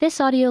This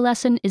audio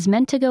lesson is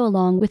meant to go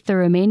along with the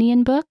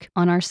Romanian book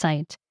on our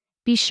site.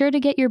 Be sure to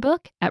get your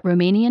book at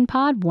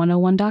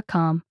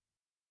RomanianPod101.com.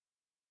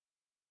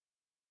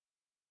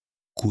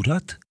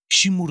 Curat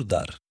și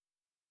murdar.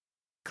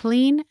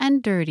 Clean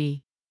and dirty.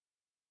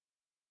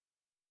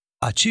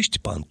 Acești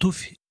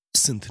pantofi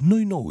sunt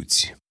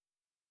noi-nouți.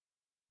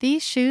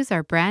 These shoes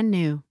are brand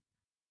new.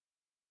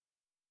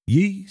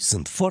 Ei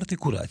sunt foarte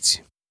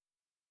curați.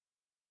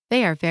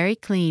 They are very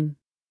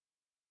clean.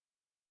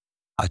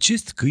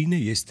 Acest câine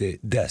este,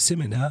 de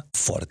asemenea,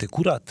 foarte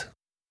curat.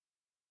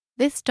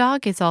 This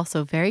dog is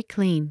also very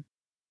clean.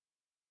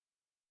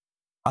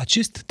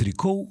 Acest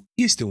tricou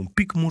este un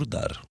pic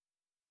murdar.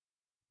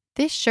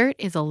 This shirt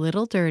is a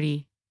little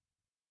dirty.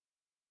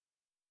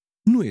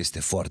 Nu este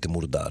foarte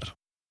murdar.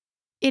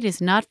 It is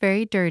not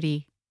very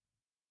dirty.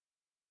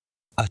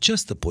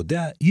 Această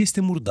podea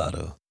este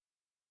murdară.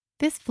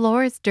 This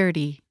floor is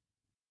dirty.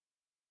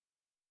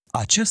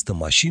 Această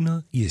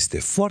mașină este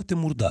foarte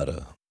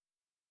murdară.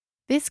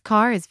 This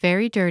car is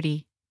very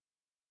dirty.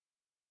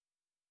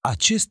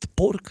 Acest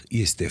porc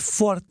este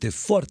foarte,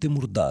 foarte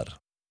murdar.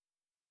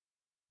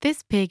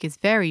 This pig is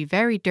very,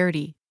 very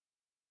dirty.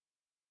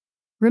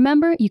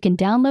 Remember, you can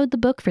download the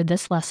book for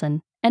this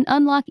lesson and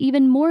unlock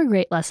even more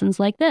great lessons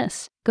like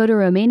this. Go to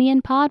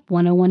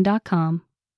RomanianPod101.com.